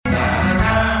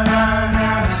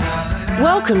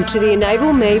Welcome to the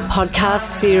Enable Me podcast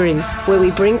series, where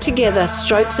we bring together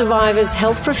stroke survivors,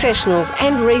 health professionals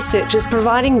and researchers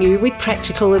providing you with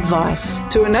practical advice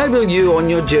to enable you on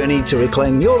your journey to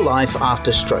reclaim your life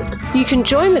after stroke. You can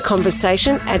join the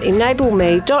conversation at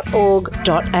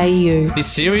enableme.org.au.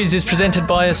 This series is presented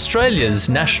by Australia's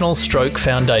National Stroke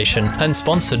Foundation and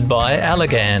sponsored by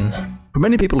Allergan. For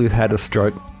many people who've had a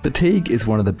stroke, fatigue is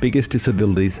one of the biggest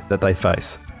disabilities that they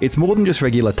face. It's more than just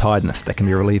regular tiredness that can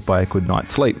be relieved by a good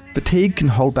night's sleep. Fatigue can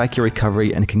hold back your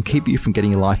recovery and can keep you from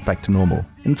getting your life back to normal.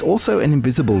 And it's also an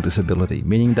invisible disability,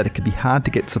 meaning that it can be hard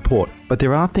to get support. But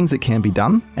there are things that can be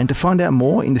done. And to find out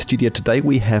more, in the studio today,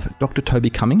 we have Dr. Toby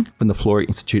Cumming from the Florey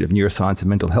Institute of Neuroscience and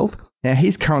Mental Health. Now,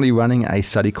 he's currently running a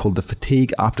study called the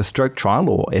Fatigue After Stroke Trial,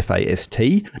 or FAST,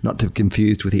 not to be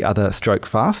confused with the other Stroke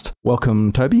Fast.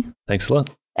 Welcome, Toby. Thanks a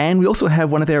lot. And we also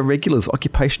have one of our regulars,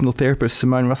 occupational therapist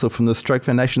Simone Russell from the Stroke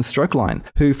Foundation Stroke Line,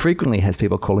 who frequently has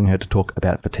people calling her to talk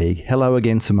about fatigue. Hello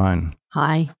again, Simone.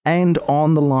 Hi. And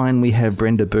on the line, we have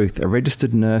Brenda Booth, a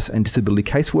registered nurse and disability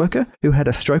caseworker who had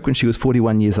a stroke when she was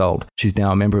 41 years old. She's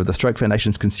now a member of the Stroke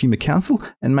Foundation's Consumer Council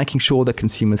and making sure that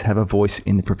consumers have a voice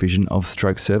in the provision of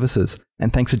stroke services.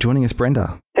 And thanks for joining us,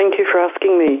 Brenda. Thank you for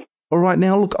asking me. All right,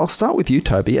 now look, I'll start with you,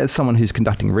 Toby, as someone who's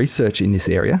conducting research in this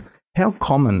area. How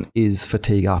common is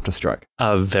fatigue after stroke?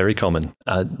 Very common.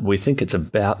 We think it's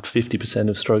about 50%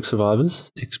 of stroke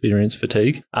survivors experience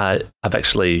fatigue. I've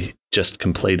actually just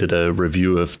completed a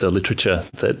review of the literature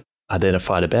that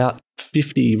identified about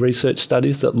 50 research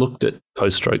studies that looked at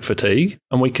post-stroke fatigue,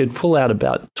 and we could pull out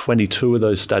about 22 of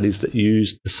those studies that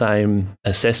used the same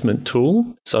assessment tool.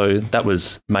 So that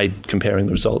made comparing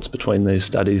the results between these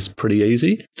studies pretty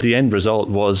easy. The end result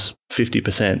was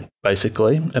 50%,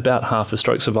 basically, about half of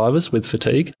stroke survivors with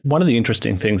fatigue. One of the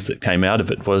interesting things that came out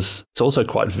of it was it's also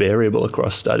quite variable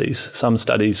across studies. Some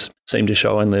studies seem to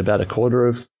show only about a quarter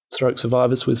of stroke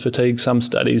survivors with fatigue. Some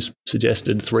studies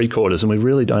suggested 3/4, and we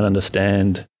really don't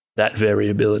understand that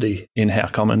variability in how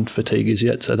common fatigue is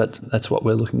yet. So that's what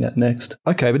we're looking at next.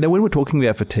 Okay, but now when we're talking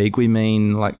about fatigue, we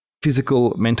mean like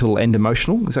physical, mental and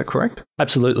emotional. Is that correct?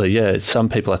 Absolutely, yeah. Some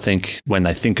people, I think, when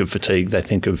they think of fatigue, they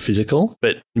think of physical,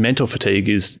 but mental fatigue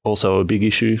is also a big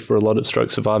issue for a lot of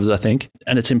stroke survivors, I think.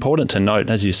 And it's important to note,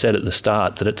 as you said at the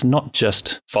start, that it's not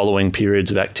just following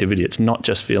periods of activity. It's not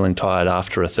just feeling tired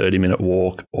after a 30-minute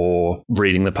walk or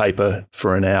reading the paper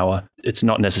for an hour. It's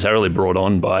not necessarily brought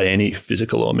on by any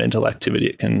physical or mental activity.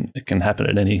 It can happen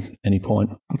at any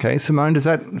point. Okay, Simone, does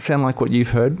that sound like what you've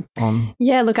heard on?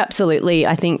 Yeah, look, absolutely.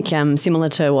 I think similar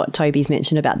to what Toby's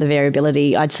mentioned about the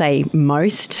variability, I'd say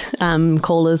most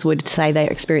callers would say they're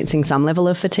experiencing some level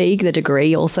of fatigue. The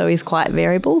degree also is quite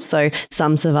variable. So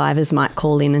some survivors might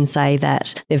call in and say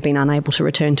that they've been unable to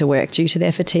return to work due to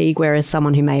their fatigue, whereas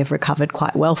someone who may have recovered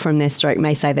quite well from their stroke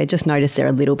may say they just notice they're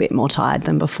a little bit more tired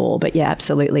than before. But yeah,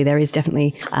 absolutely, there is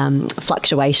definitely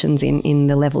fluctuations in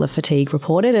the level of fatigue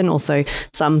reported, and also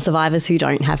some survivors who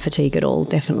don't have fatigue at all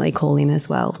definitely call in as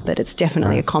well. But it's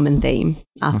definitely a common theme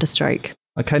after stroke.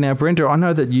 Okay, now Brenda, I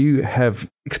know that you have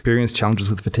experienced challenges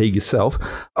with fatigue yourself.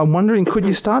 I'm wondering, could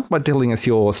you start by telling us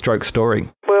your stroke story?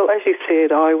 Well, as you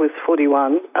said, I was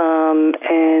 41,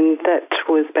 and that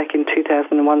was back in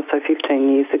 2001, so 15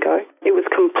 years ago. It was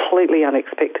completely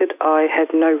unexpected. I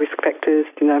had no risk factors,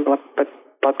 my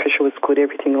blood pressure was good,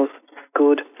 everything was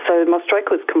good. So my stroke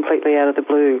was completely out of the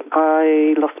blue.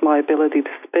 I lost my ability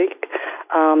to speak,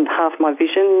 half my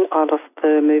vision, I lost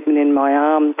the movement in my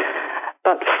arm.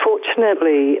 But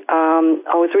fortunately,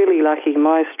 I was really lucky.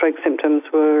 My stroke symptoms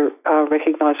were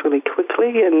recognised really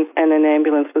quickly and an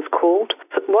ambulance was called.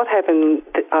 So what happened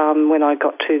when I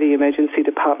got to the emergency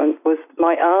department was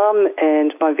my arm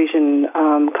and my vision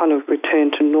kind of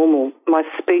returned to normal. My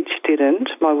speech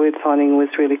didn't. My word finding was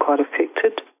really quite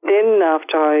affected. Then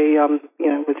after I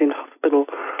was in hospital,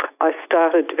 I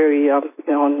started very,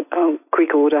 on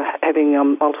quick order having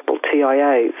multiple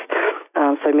TIAs,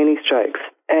 so mini strokes.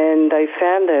 And they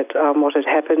found that what had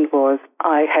happened was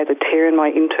I had a tear in my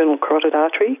internal carotid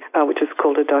artery, which is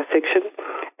called a dissection,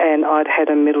 and I'd had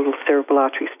a middle cerebral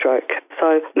artery stroke.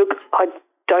 So, look, I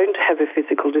don't have a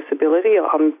physical disability.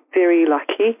 I'm very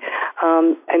lucky,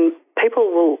 and people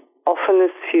will often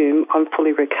assume I'm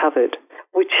fully recovered,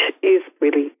 which is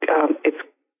really, it's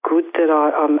good that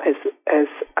I'm as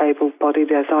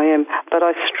able-bodied as I am, but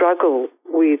I struggle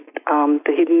with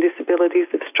the hidden disabilities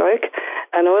of stroke,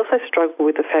 and I also struggle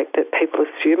with the fact that people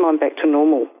assume I'm back to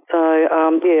normal. So,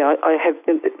 I have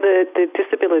the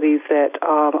disabilities that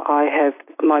I have.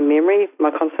 My memory,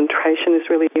 my concentration is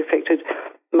really affected.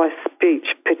 My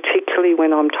speech, particularly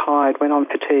when I'm tired, when I'm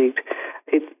fatigued.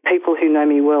 People who know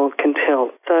me well can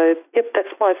tell. So, yep,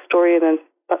 that's my story in a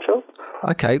nutshell.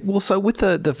 Okay, well, so with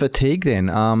the fatigue then,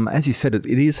 as you said, it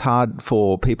is hard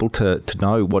for people to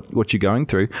know what you're going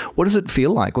through. What does it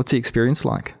feel like? What's the experience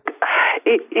like?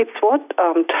 It's what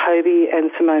Toby and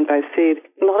Simone both said.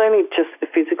 Not only just the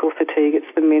physical fatigue, it's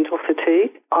the mental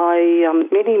fatigue.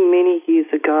 Many years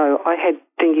ago, I had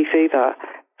dengue fever.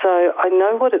 So I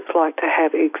know what it's like to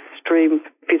have extreme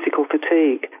physical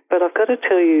fatigue. But I've got to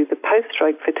tell you, the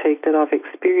post-stroke fatigue that I've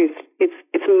experienced, it's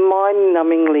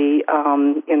mind-numbingly,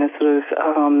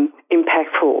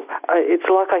 impactful. It's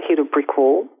like I hit a brick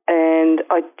wall, and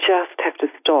I just have to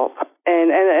stop.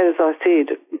 And as I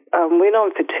said, when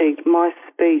I'm fatigued, my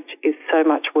speech is so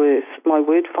much worse. My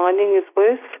word finding is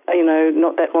worse.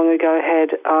 Not that long ago,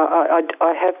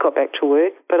 I have got back to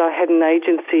work, but I had an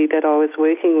agency that I was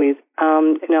working with.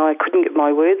 I couldn't get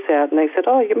my words out, and they said,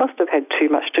 "Oh, you must have had too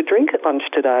much to drink at lunch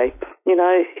today."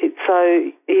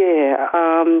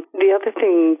 The other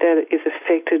thing that is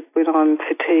affected when I'm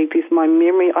fatigued is my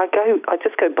memory. I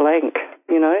just go blank.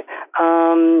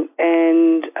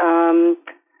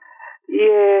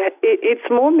 It's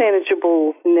more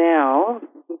manageable now,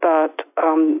 but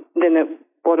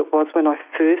what it was when I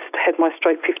first had my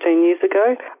stroke 15 years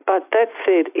ago. But that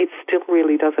said, it still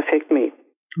really does affect me.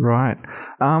 Right.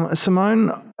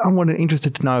 Simone, I'm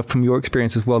interested to know from your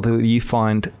experience as well, that you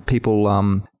find people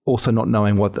also not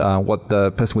knowing what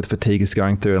the person with fatigue is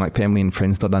going through, and like family and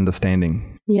friends not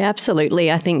understanding. Yeah,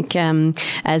 absolutely. I think,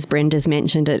 as Brenda's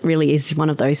mentioned, it really is one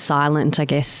of those silent,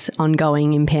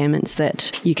 ongoing impairments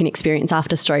that you can experience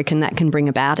after stroke, and that can bring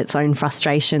about its own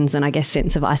frustrations and,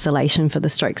 sense of isolation for the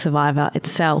stroke survivor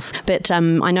itself. But I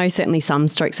know certainly some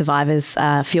stroke survivors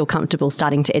feel comfortable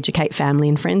starting to educate family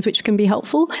and friends, which can be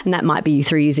helpful. And that might be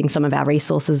through using some of our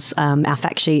resources, our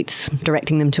fact sheets,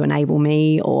 directing them to Enable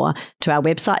Me or to our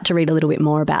website to read a little bit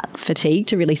more about fatigue,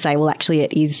 to really say, well, actually,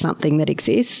 it is something that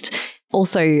exists.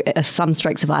 Also, some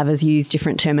stroke survivors use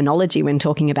different terminology when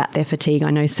talking about their fatigue. I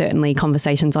know certainly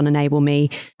conversations on Enable Me,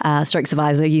 stroke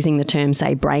survivors are using the term,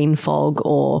 say, brain fog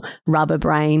or rubber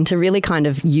brain, to really kind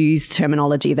of use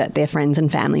terminology that their friends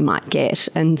and family might get.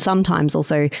 And sometimes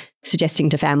also suggesting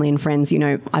to family and friends,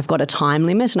 I've got a time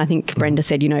limit. And I think Brenda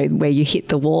said, where you hit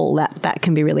the wall, that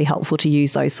can be really helpful to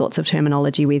use those sorts of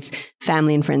terminology with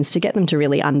family and friends to get them to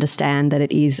really understand that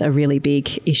it is a really big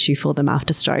issue for them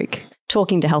after stroke.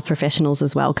 Talking to health professionals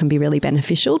as well can be really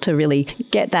beneficial to really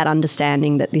get that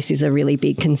understanding that this is a really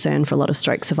big concern for a lot of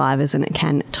stroke survivors, and it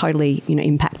can totally,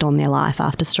 impact on their life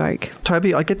after stroke.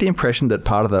 Toby, I get the impression that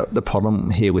part of the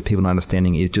problem here with people not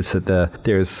understanding is just that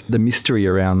there's the mystery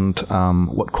around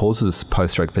what causes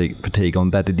post-stroke fatigue,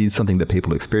 on that it is something that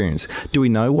people experience. Do we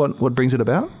know what brings it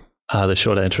about? The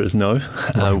short answer is no,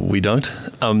 we don't.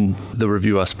 The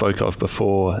review I spoke of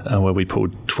before, where we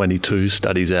pulled 22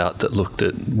 studies out that looked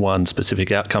at one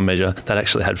specific outcome measure, that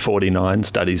actually had 49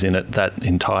 studies in it, that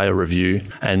entire review,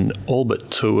 and all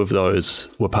but 2 of those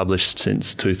were published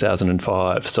since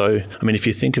 2005. So, if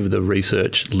you think of the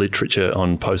research literature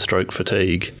on post-stroke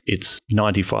fatigue, it's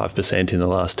 95% in the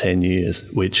last 10 years,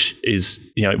 which is,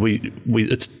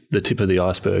 it's the tip of the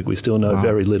iceberg. We still know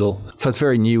very little. So it's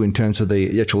very new in terms of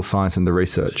the actual science and the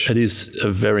research. It is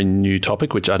a very new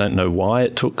topic, which I don't know why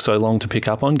it took so long to pick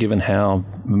up on, given how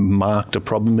marked a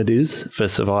problem it is for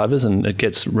survivors, and it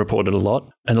gets reported a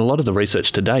lot. And a lot of the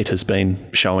research to date has been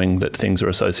showing that things are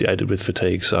associated with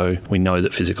fatigue. So we know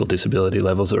that physical disability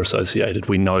levels are associated.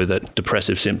 We know that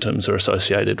depressive symptoms are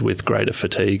associated with greater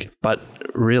fatigue. But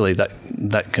really,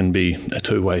 that can be a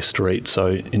two-way street.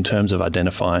 So in terms of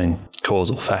identifying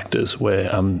causal factors, we're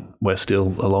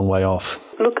still a long way off.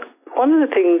 Look, one of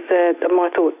the things that my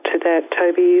thought to that,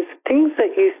 Toby, is things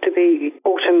that used to be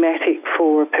automatic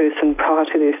for a person prior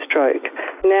to their stroke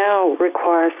now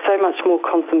require so much more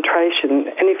concentration.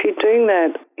 And if you're doing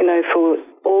that, for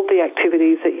all the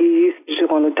activities that you used to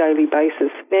do on a daily basis,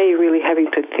 now you're really having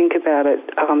to think about it.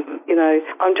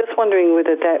 I'm just wondering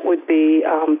whether that would be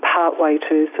part way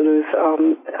to sort of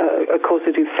a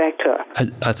causative factor.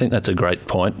 I think that's a great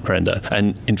point, Brenda.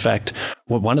 And in fact,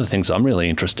 one of the things I'm really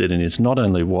interested in is not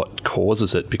only what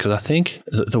causes it, because I think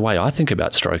the way I think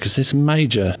about stroke is this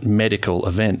major medical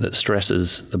event that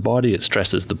stresses the body, it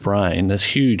stresses the brain. There's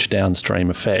huge downstream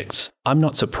effects. I'm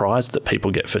not surprised that people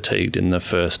get fatigued in the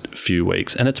first few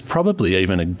weeks, and it's probably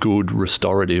even a good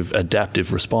restorative,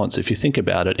 adaptive response. If you think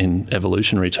about it in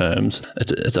evolutionary terms,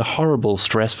 it's a horrible,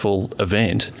 stressful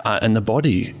event, and the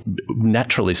body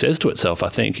naturally says to itself, I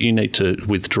think, you need to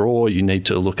withdraw, you need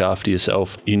to look after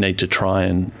yourself, you need to try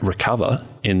and recover.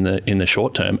 in the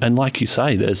short term. And like you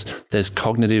say, there's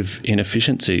cognitive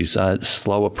inefficiencies,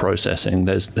 slower processing.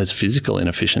 There's physical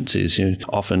inefficiencies. You're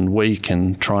often weak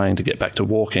and trying to get back to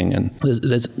walking, and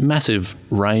there's massive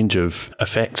range of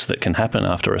effects that can happen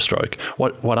after a stroke.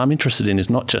 What I'm interested in is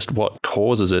not just what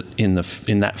causes it in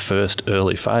that first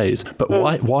early phase, but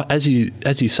why as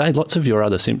you say, lots of your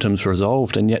other symptoms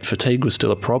resolved, and yet fatigue was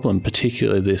still a problem,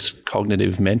 particularly this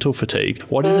cognitive mental fatigue.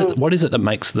 What is it that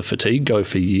makes the fatigue go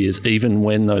for years, even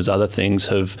when those other things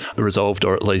have resolved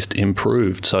or at least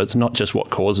improved? So it's not just what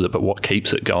causes it, but what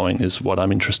keeps it going is what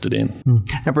I'm interested in.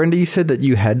 Now, Brenda, you said that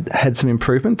you had some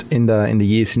improvement in the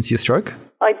years since your stroke.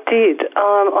 I did.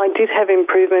 I did have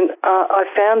improvement. I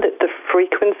found that the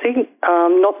frequency,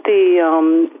 not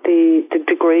the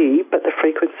degree, but the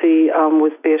frequency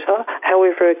was better.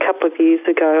 However, a couple of years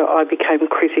ago, I became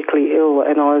critically ill,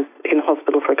 and I was in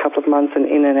hospital for a couple of months and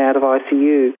in and out of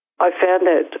ICU. I found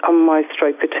that my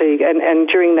stroke fatigue, and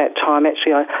during that time,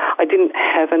 actually, I didn't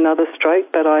have another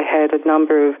stroke, but I had a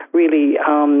number of really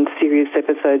serious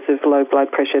episodes of low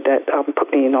blood pressure that put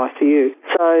me in ICU.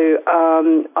 So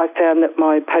I found that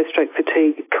my post-stroke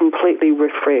fatigue completely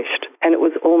refreshed, and it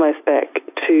was almost back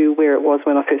to where it was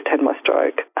when I first had my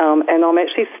stroke. And I'm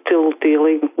actually still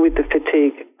dealing with the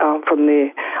fatigue from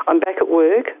there. I'm back at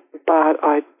work, but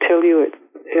I tell you,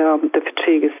 the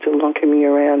fatigue is still knocking me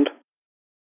around.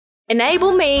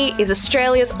 Enable Me is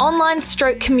Australia's online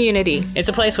stroke community. It's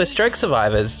a place where stroke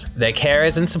survivors, their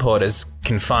carers and supporters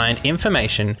can find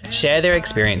information, share their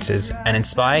experiences, and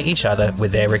inspire each other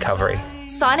with their recovery.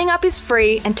 Signing up is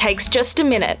free and takes just a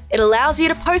minute. It allows you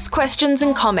to post questions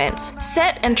and comments,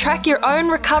 set and track your own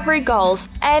recovery goals,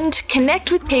 and connect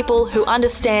with people who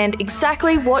understand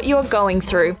exactly what you're going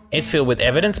through. It's filled with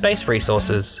evidence-based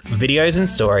resources, videos and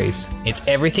stories. It's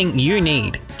everything you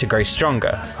need to grow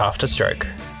stronger after stroke.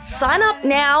 Sign up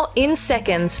now in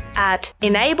seconds at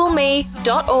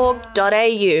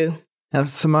enableme.org.au. Now,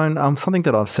 Simone, something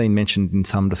that I've seen mentioned in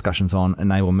some discussions on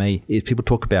Enable Me is people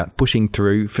talk about pushing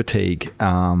through fatigue,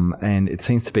 and it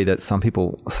seems to be that some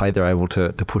people say they're able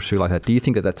to push through like that. Do you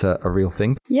think that that's a real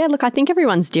thing? Yeah, look, I think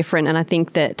everyone's different, and I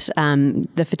think that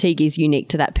the fatigue is unique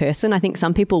to that person. I think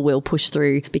some people will push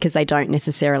through because they don't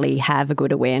necessarily have a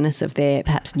good awareness of their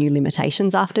perhaps new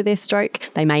limitations after their stroke.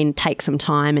 They may take some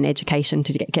time and education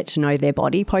to get to know their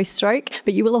body post-stroke,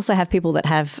 but you will also have people that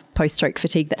have post-stroke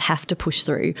fatigue that have to push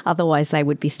through. Otherwise, they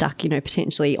would be stuck,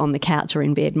 potentially on the couch or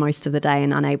in bed most of the day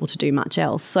and unable to do much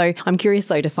else. So I'm curious,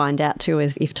 though, to find out too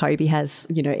if Toby has,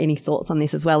 any thoughts on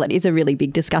this as well. It is a really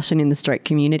big discussion in the stroke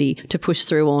community to push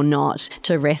through or not,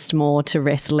 to rest more, to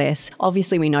rest less.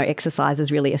 Obviously, we know exercise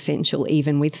is really essential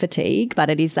even with fatigue, but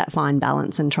it is that fine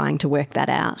balance and trying to work that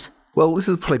out. Well, this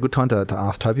is probably a good time to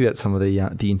ask Toby about some of the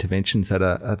interventions that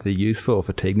are used for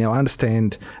fatigue. Now, I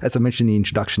understand, as I mentioned in the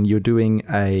introduction, you're doing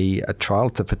a trial.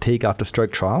 It's a fatigue after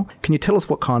stroke trial. Can you tell us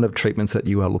what kind of treatments that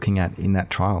you are looking at in that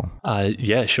trial?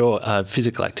 Yeah, sure.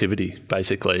 Physical activity,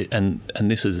 basically. And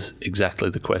this is exactly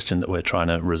the question that we're trying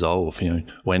to resolve.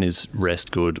 When is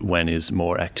rest good? When is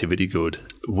more activity good?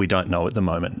 We don't know at the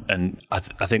moment. And I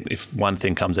think if one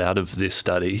thing comes out of this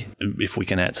study, if we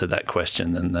can answer that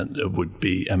question, then that it would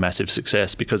be a massive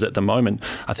success, because at the moment,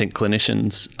 I think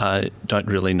clinicians don't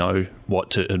really know what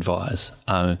to advise.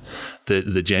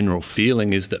 The general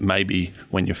feeling is that maybe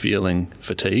when you're feeling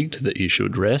fatigued that you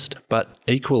should rest, but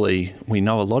equally we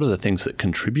know a lot of the things that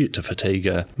contribute to fatigue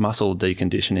are muscle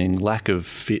deconditioning, lack of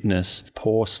fitness,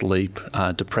 poor sleep,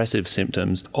 depressive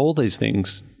symptoms. All these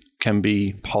things can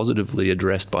be positively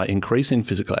addressed by increasing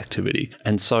physical activity.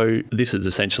 And so this is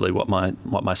essentially what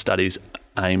my studies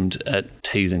aimed at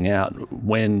teasing out.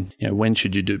 When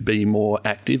should you be more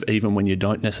active, even when you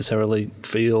don't necessarily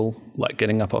feel like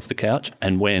getting up off the couch?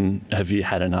 And when have you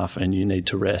had enough and you need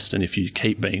to rest? And if you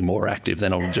keep being more active,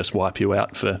 then it'll just wipe you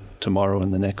out for tomorrow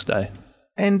and the next day.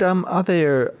 And are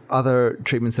there other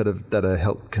treatments that can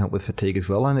help with fatigue as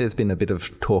well? And there's been a bit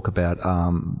of talk about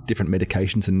different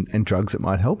medications and drugs that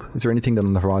might help. Is there anything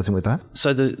on the horizon with that?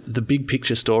 So the big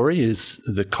picture story is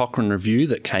the Cochrane review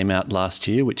that came out last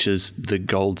year, which is the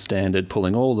gold standard,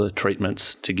 pulling all the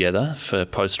treatments together for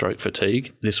post-stroke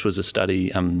fatigue. This was a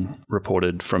study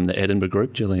reported from the Edinburgh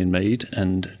group, Gillian Mead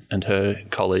and her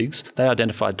colleagues. They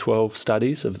identified 12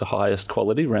 studies of the highest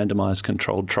quality randomised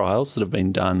controlled trials that have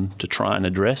been done to try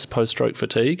and address post-stroke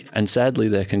fatigue, and sadly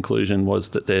their conclusion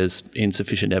was that there's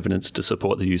insufficient evidence to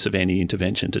support the use of any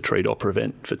intervention to treat or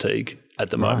prevent fatigue at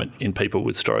the moment in people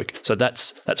with stroke. So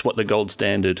that's what the gold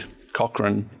standard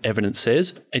Cochrane evidence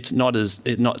says. It's not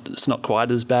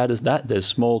quite as bad as that. There's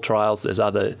small trials, there's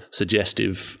other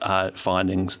suggestive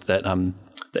findings that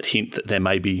that hint that there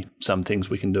may be some things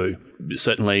we can do.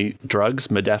 Certainly drugs,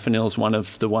 modafinil is one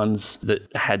of the ones that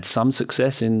had some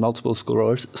success in multiple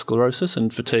sclerosis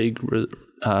and fatigue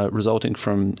resulting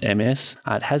from MS.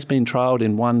 It has been trialled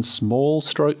in one small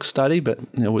stroke study, but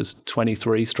there was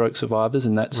 23 stroke survivors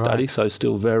in that study, so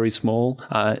still very small.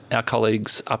 Our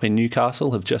colleagues up in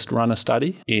Newcastle have just run a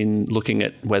study in looking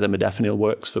at whether modafinil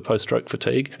works for post-stroke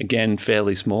fatigue. Again,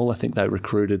 fairly small. I think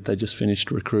they just finished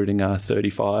recruiting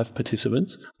 35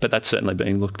 participants, but that's certainly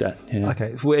being looked at. Yeah.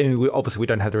 Okay. Obviously, we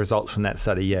don't have the results from that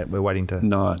study yet. We're waiting to...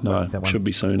 No. Should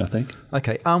be soon, I think.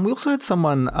 Okay. We also had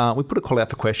someone... we put a call out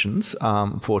for questions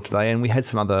for today, and we had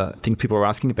some other things people were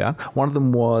asking about. One of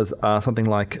them was something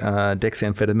like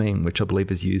dexamphetamine, which I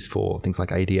believe is used for things like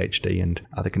ADHD and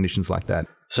other conditions like that.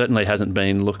 Certainly hasn't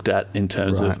been looked at in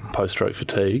terms of post-stroke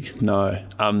fatigue, no.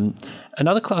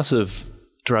 Another class of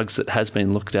drugs that has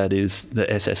been looked at is the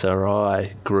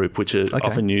SSRI group, which are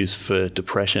often used for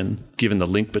depression. Given the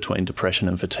link between depression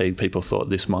and fatigue, people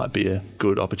thought this might be a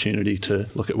good opportunity to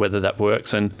look at whether that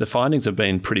works. And the findings have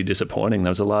been pretty disappointing. There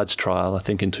was a large trial, I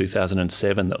think in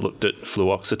 2007, that looked at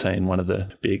fluoxetine, one of the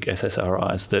big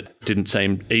SSRIs, that didn't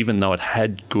seem, even though it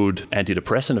had good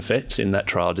antidepressant effects in that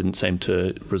trial, didn't seem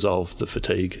to resolve the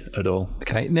fatigue at all.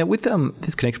 Okay. Now, with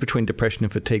this connection between depression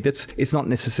and fatigue, it's not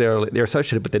necessarily, they're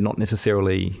associated, but they're not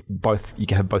necessarily both. You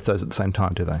can have both those at the same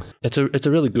time, do they? It's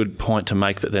a really good point to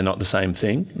make that they're not the same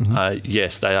thing. Mm-hmm.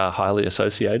 Yes, they are highly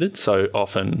associated. So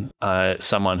often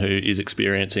someone who is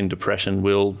experiencing depression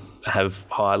will have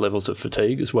high levels of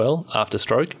fatigue as well after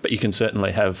stroke, but you can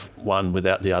certainly have one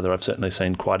without the other. I've certainly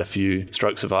seen quite a few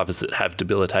stroke survivors that have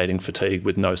debilitating fatigue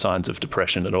with no signs of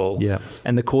depression at all. Yeah,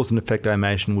 and the cause and effect, I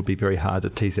imagine, would be very hard to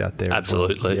tease out there.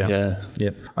 Absolutely, yeah.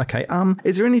 Yep. Okay.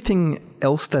 Is there anything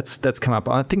else that's come up?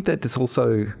 I think that there's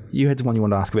also, you had one you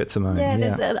wanted to ask about,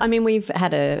 Simone. We've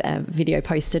had a video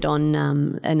posted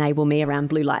on Enable Me around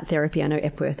blue light therapy. I know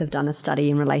Epworth have done a study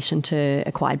in relation to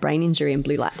acquired brain injury and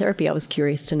blue light therapy. I was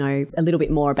curious to know a little bit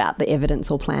more about the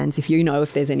evidence or plans, if you know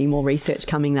if there's any more research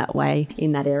coming that way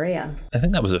in that area. I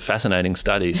think that was a fascinating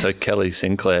study. So Kelly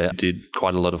Sinclair did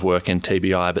quite a lot of work in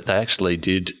TBI, but they actually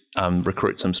did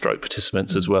recruit some stroke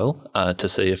participants as well to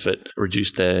see if it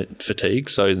reduced their fatigue.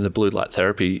 So the blue light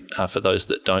therapy, for those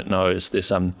that don't know, is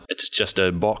this it's just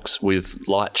a box with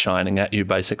light shining at you,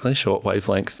 basically, short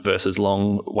wavelength versus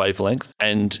long wavelength,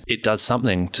 and it does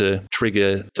something to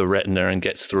trigger the retina and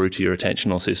gets through to your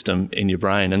attentional system in your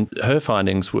brain. And her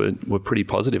findings were pretty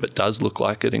positive. It does look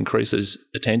like it increases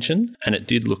attention, and it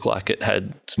did look like it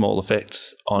had small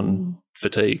effects on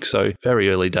fatigue. So very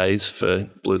early days for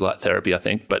blue light therapy, I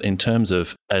think. But in terms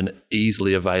of an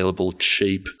easily available,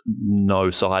 cheap,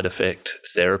 no side effect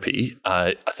therapy,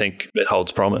 I think it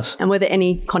holds promise. And were there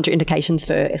any contraindications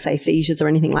for, say, seizures or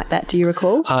anything like that? Do you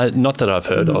recall? Not that I've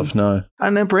heard of, no.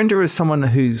 And then Brenda, as someone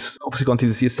who's obviously gone through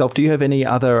this yourself, do you have any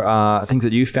other things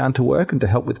that you found to work and to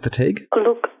help with fatigue?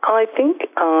 Look, I think,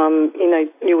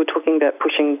 you were talking about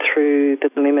pushing through the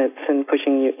limits and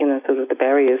pushing, sort of the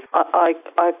barriers. I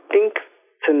think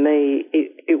for me,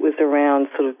 it was around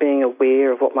sort of being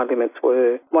aware of what my limits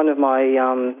were. One of my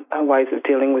ways of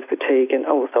dealing with fatigue and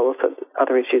also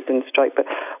other issues in stroke, but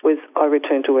was I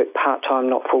returned to work part-time,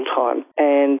 not full-time,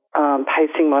 and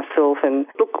pacing myself and,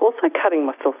 also cutting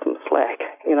myself some slack,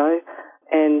 and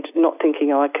not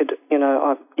thinking I could,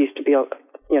 I used to be able,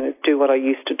 do what I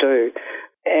used to do.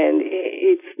 And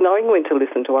it's knowing when to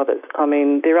listen to others. I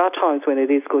mean, there are times when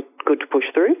it is good to push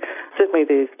through. Certainly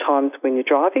there's times when you're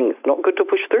driving, it's not good to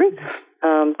push through.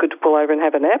 Good to pull over and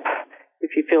have a nap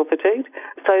if you feel fatigued.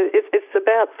 So it's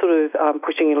about sort of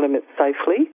pushing your limits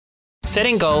safely.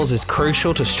 Setting goals is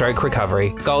crucial to stroke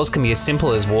recovery. Goals can be as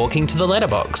simple as walking to the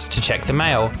letterbox to check the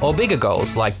mail, or bigger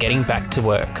goals like getting back to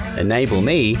work. Enable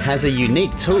Me has a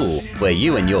unique tool where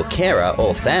you and your carer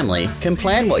or family can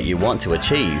plan what you want to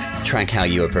achieve, track how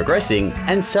you are progressing,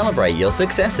 and celebrate your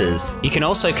successes. You can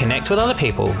also connect with other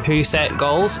people who set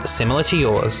goals similar to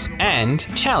yours and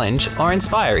challenge or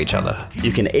inspire each other.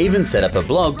 You can even set up a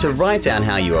blog to write down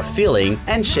how you are feeling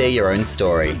and share your own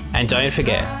story. And don't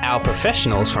forget, our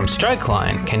professionals from Stroke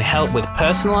Line can help with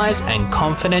personalised and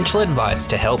confidential advice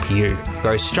to help you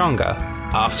grow stronger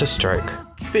after stroke.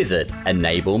 Visit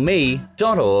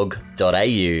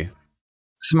enableme.org.au.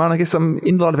 Simone, I guess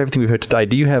in light of everything we've heard today,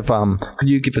 do you have? Could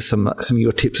you give us some of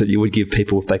your tips that you would give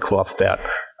people if they call up about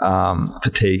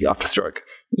fatigue after stroke?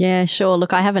 Yeah, sure.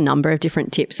 Look, I have a number of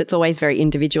different tips. It's always very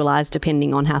individualised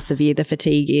depending on how severe the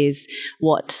fatigue is,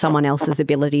 what someone else's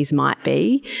abilities might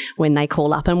be when they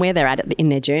call up and where they're at in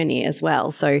their journey as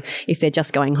well. So if they're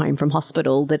just going home from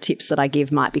hospital, the tips that I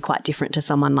give might be quite different to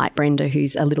someone like Brenda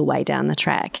who's a little way down the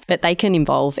track. But they can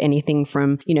involve anything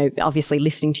from, obviously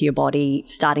listening to your body,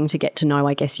 starting to get to know,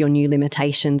 I guess, your new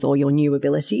limitations or your new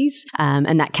abilities.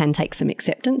 And that can take some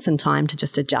acceptance and time to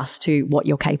just adjust to what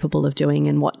you're capable of doing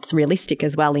and what's realistic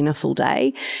as well in a full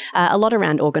day. A lot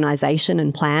around organisation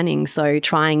and planning, so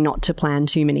trying not to plan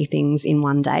too many things in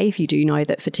one day if you do know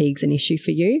that fatigue's an issue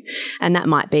for you. And that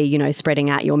might be, spreading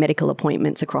out your medical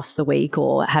appointments across the week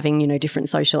or having, different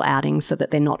social outings so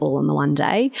that they're not all on the one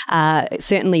day.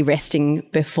 Certainly resting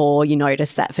before you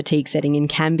notice that fatigue setting in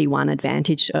can be one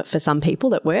advantage for some people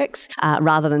that works,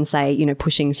 rather than say,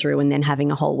 pushing through and then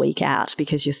having a whole week out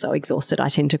because you're so exhausted. I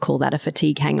tend to call that a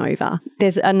fatigue hangover.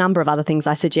 There's a number of other things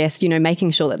I suggest,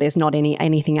 making sure that there's not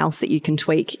anything else that you can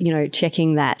tweak,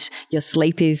 checking that your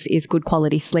sleep is good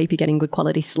quality sleep, you're getting good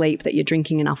quality sleep, that you're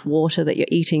drinking enough water, that you're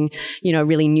eating,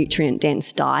 really nutrient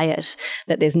dense diet,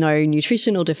 that there's no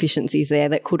nutritional deficiencies there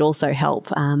that could also help,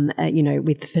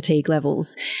 with fatigue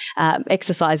levels.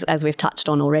 Exercise, as we've touched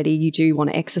on already, you do want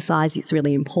to exercise. It's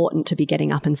really important to be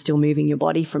getting up and still moving your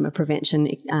body from a prevention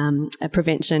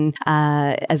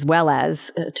as well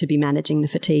as to be managing the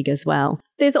fatigue as well.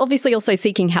 There's obviously also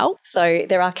seeking help. So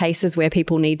there are cases where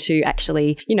people need to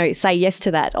actually, say yes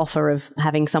to that offer of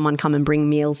having someone come and bring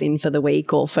meals in for the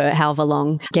week or for however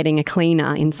long. Getting a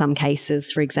cleaner in some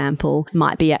cases, for example,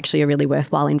 might be actually a really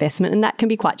worthwhile investment. And that can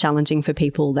be quite challenging for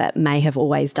people that may have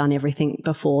always done everything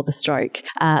before the stroke.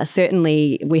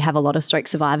 Certainly, we have a lot of stroke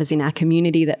survivors in our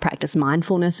community that practice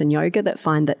mindfulness and yoga that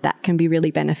find that can be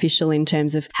really beneficial in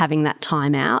terms of having that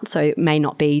time out. So it may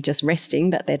not be just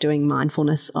resting, but they're doing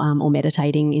mindfulness or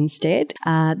meditating instead.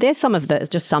 There's some of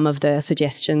the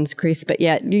suggestions, Chris, but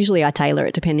yeah, usually I tailor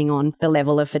it depending on the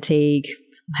level of fatigue,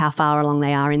 how far along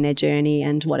they are in their journey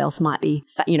and what else might be,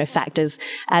 factors.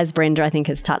 As Brenda, I think,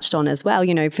 has touched on as well,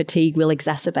 fatigue will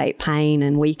exacerbate pain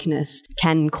and weakness,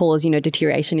 can cause,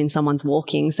 deterioration in someone's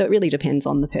walking. So it really depends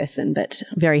on the person, but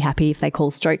very happy if they call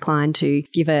Strokeline to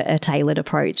give a tailored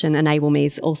approach. And Enable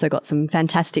Me's also got some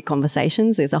fantastic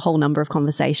conversations. There's a whole number of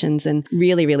conversations and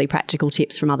really, really practical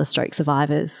tips from other stroke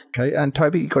survivors. Okay, and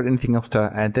Toby, you got anything else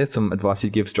to add there? Some advice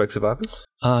you'd give stroke survivors?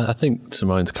 I think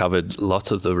Simone's covered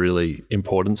lots of the really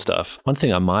important stuff. One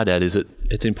thing I might add is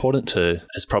it's important to,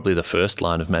 as probably the first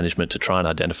line of management, to try and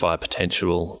identify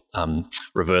potential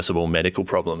reversible medical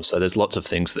problems. So there's lots of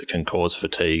things that can cause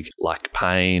fatigue, like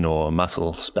pain or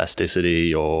muscle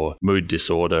spasticity or mood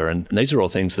disorder. And these are all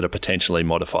things that are potentially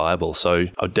modifiable. So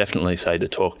I would definitely say to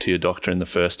talk to your doctor in the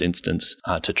first instance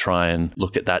to try and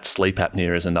look at that. Sleep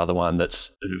apnea is another one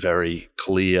that's very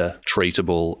clear,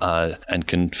 treatable, and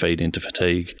can feed into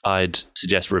fatigue. I'd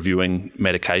suggest reviewing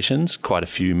medications. Quite a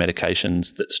few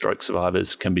medications that stroke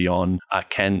survivors can be on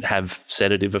can have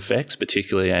sedative effects,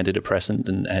 particularly antidepressant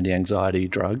and anti-anxiety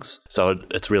drugs. So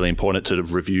it's really important to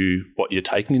review what you're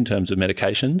taking in terms of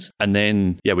medications. And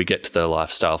then, we get to the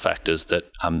lifestyle factors that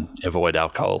avoid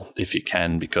alcohol if you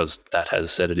can, because that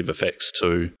has sedative effects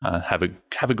too. Have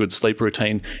a good sleep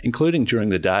routine, including during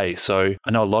the day. So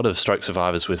I know a lot of stroke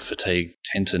survivors with fatigue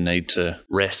tend to need to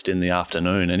rest in the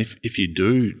afternoon. And if you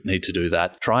do need to do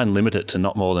that, try and limit it to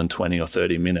not more than 20 or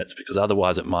 30 minutes, because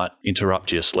otherwise it might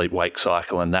interrupt your sleep-wake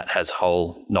cycle, and that has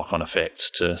whole knock-on effects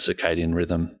to circadian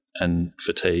rhythm and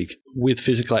fatigue. With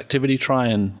physical activity, try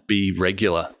and be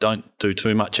regular. Don't do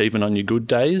too much even on your good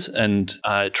days, and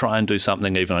try and do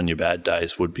something even on your bad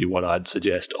days would be what I'd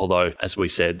suggest. Although, as we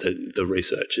said, the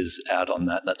research is out on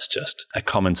that. That's just a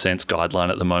common sense guideline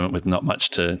at the moment with not much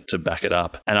to back it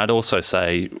up. And I'd also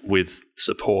say with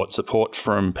support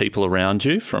from people around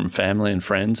you, from family and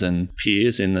friends and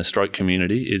peers in the stroke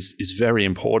community is very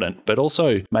important, but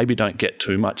also maybe don't get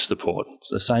too much support.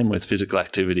 It's the same with physical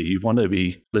activity. You want to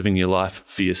be living your life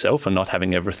for yourself and not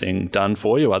having everything done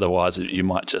for you. Otherwise, you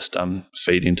might just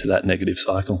feed into that negative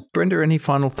cycle. Brenda, any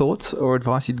final thoughts or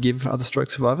advice you'd give other stroke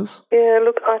survivors? Yeah,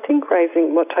 look, I think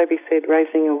raising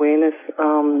awareness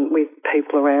with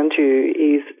people around you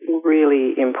is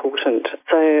really important.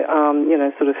 So,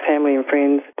 sort of family and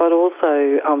friends, but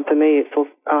also for me,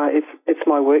 it's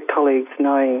my work colleagues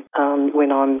knowing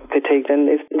when I'm fatigued, and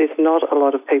there's not a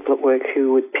lot of people at work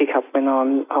who would pick up when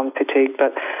I'm fatigued,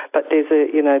 but there's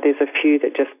a few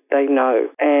that just they know,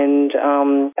 and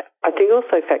I think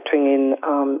also factoring in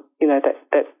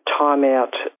that time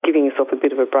out, giving yourself a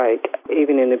bit of a break,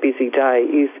 even in a busy day,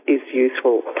 is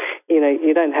useful.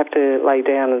 You don't have to lay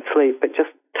down and sleep, but just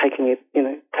taking it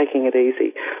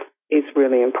easy. is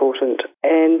really important.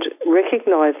 And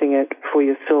recognising it for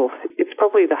yourself, it's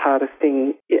probably the hardest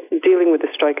thing. Dealing with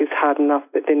a stroke is hard enough,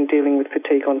 but then dealing with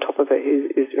fatigue on top of it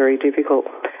is very difficult.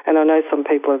 And I know some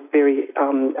people are very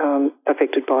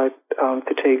affected by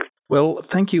fatigue. Well,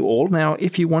 thank you all. Now,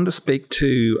 if you want to speak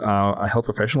to a health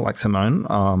professional like Simone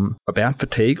about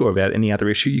fatigue or about any other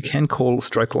issue, you can call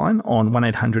Stroke Line on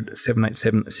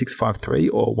 1-800-787-653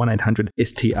 or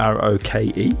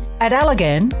 1-800-STROKE. At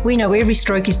Allergan, we know every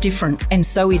stroke is different, and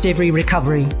so is every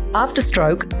recovery. After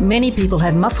stroke, many people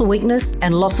have muscle weakness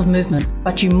and loss of movement,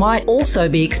 but you might also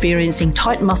be experiencing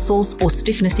tight muscles or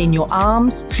stiffness in your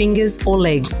arms, fingers, or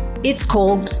legs. It's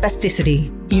called spasticity.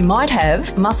 You might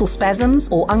have muscle spasms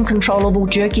or uncontrollable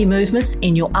jerky movements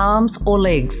in your arms or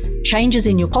legs, changes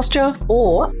in your posture,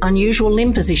 or unusual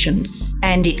limb positions,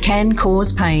 and it can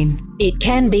cause pain. It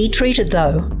can be treated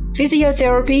though.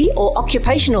 Physiotherapy or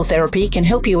occupational therapy can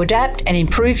help you adapt and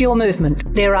improve your movement.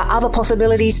 There are other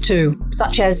possibilities too,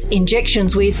 such as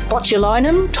injections with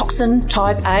botulinum toxin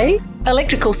type A,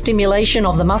 electrical stimulation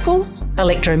of the muscles,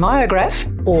 electromyograph,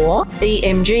 or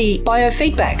EMG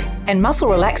biofeedback, and muscle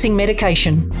relaxing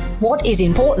medication. What is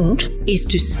important is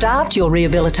to start your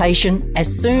rehabilitation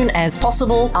as soon as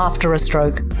possible after a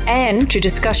stroke, and to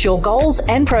discuss your goals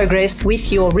and progress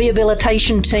with your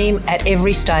rehabilitation team at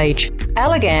every stage.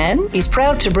 Allergan is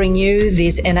proud to bring you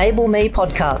this Enable Me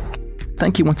podcast.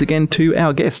 Thank you once again to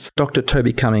our guests, Dr.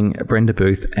 Toby Cumming, Brenda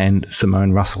Booth, and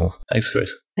Simone Russell. Thanks,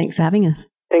 Chris. Thanks for having us.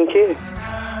 Thank you.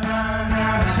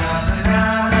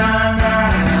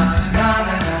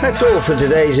 That's all for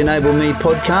today's Enable Me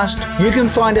podcast. You can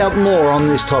find out more on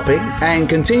this topic and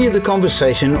continue the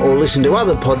conversation or listen to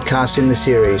other podcasts in the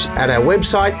series at our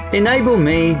website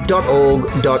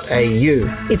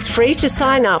enableme.org.au. It's free to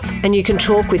sign up, and you can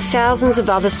talk with thousands of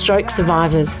other stroke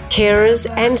survivors, carers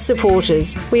and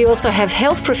supporters. We also have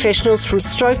health professionals from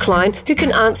Stroke Line who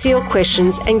can answer your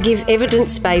questions and give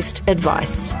evidence-based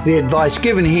advice. The advice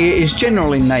given here is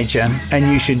general in nature, and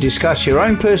you should discuss your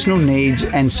own personal needs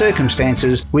and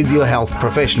circumstances with your health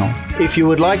professional. If you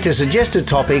would like to suggest a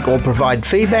topic or provide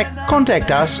feedback,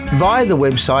 contact us via the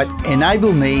website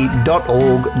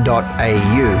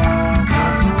enableme.org.au.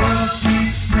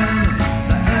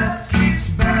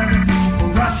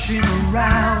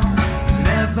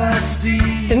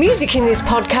 The music in this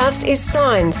podcast is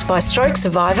Signs by stroke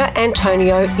survivor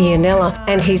Antonio Ianella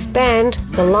and his band,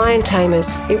 The Lion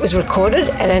Tamers. It was recorded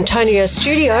at Antonio's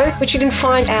studio, which you can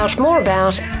find out more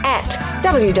about at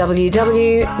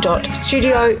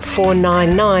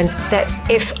www.studio499. That's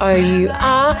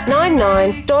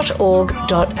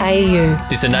FOUR99.org.au.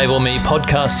 This Enable Me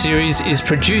podcast series is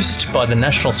produced by the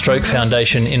National Stroke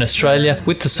Foundation in Australia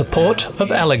with the support of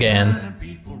Allergan.